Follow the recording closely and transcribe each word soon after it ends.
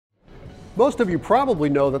Most of you probably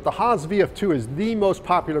know that the Haas VF-2 is the most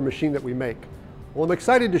popular machine that we make. Well, I'm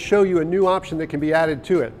excited to show you a new option that can be added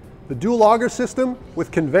to it, the Dual Auger System with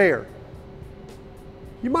Conveyor.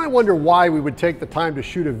 You might wonder why we would take the time to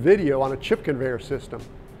shoot a video on a chip conveyor system.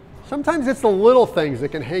 Sometimes it's the little things that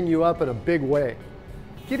can hang you up in a big way.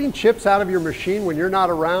 Getting chips out of your machine when you're not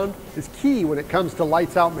around is key when it comes to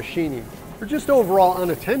lights out machining, or just overall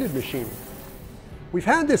unattended machining. We've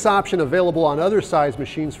had this option available on other size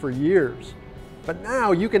machines for years, but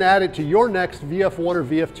now you can add it to your next VF-1 or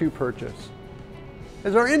VF-2 purchase.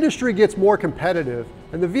 As our industry gets more competitive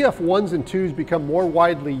and the VF-1s and 2s become more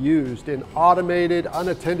widely used in automated,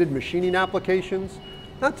 unattended machining applications,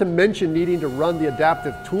 not to mention needing to run the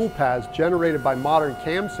adaptive tool paths generated by modern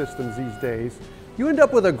CAM systems these days, you end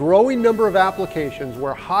up with a growing number of applications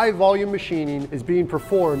where high volume machining is being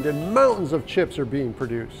performed and mountains of chips are being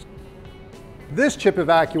produced. This chip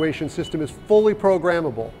evacuation system is fully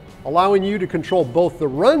programmable, allowing you to control both the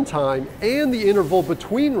runtime and the interval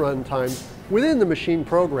between runtimes within the machine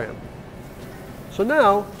program. So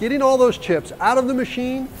now, getting all those chips out of the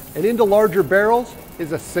machine and into larger barrels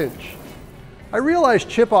is a cinch. I realize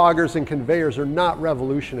chip augers and conveyors are not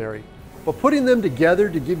revolutionary, but putting them together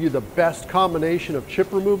to give you the best combination of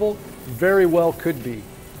chip removal very well could be.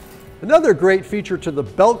 Another great feature to the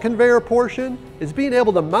belt conveyor portion is being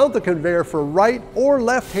able to mount the conveyor for right or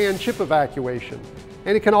left-hand chip evacuation,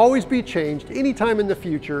 and it can always be changed anytime in the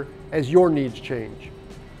future as your needs change.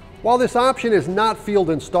 While this option is not field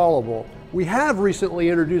installable, we have recently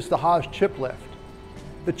introduced the Haas chip lift.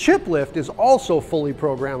 The chip lift is also fully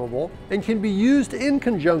programmable and can be used in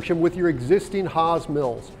conjunction with your existing Haas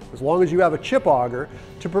mills, as long as you have a chip auger,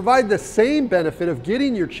 to provide the same benefit of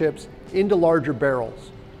getting your chips into larger barrels.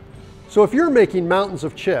 So if you're making mountains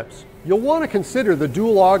of chips, you'll want to consider the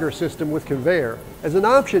Dual Auger System with Conveyor as an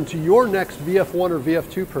option to your next VF-1 or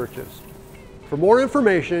VF-2 purchase. For more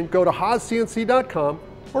information, go to haascnc.com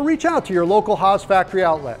or reach out to your local Haas factory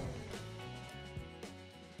outlet.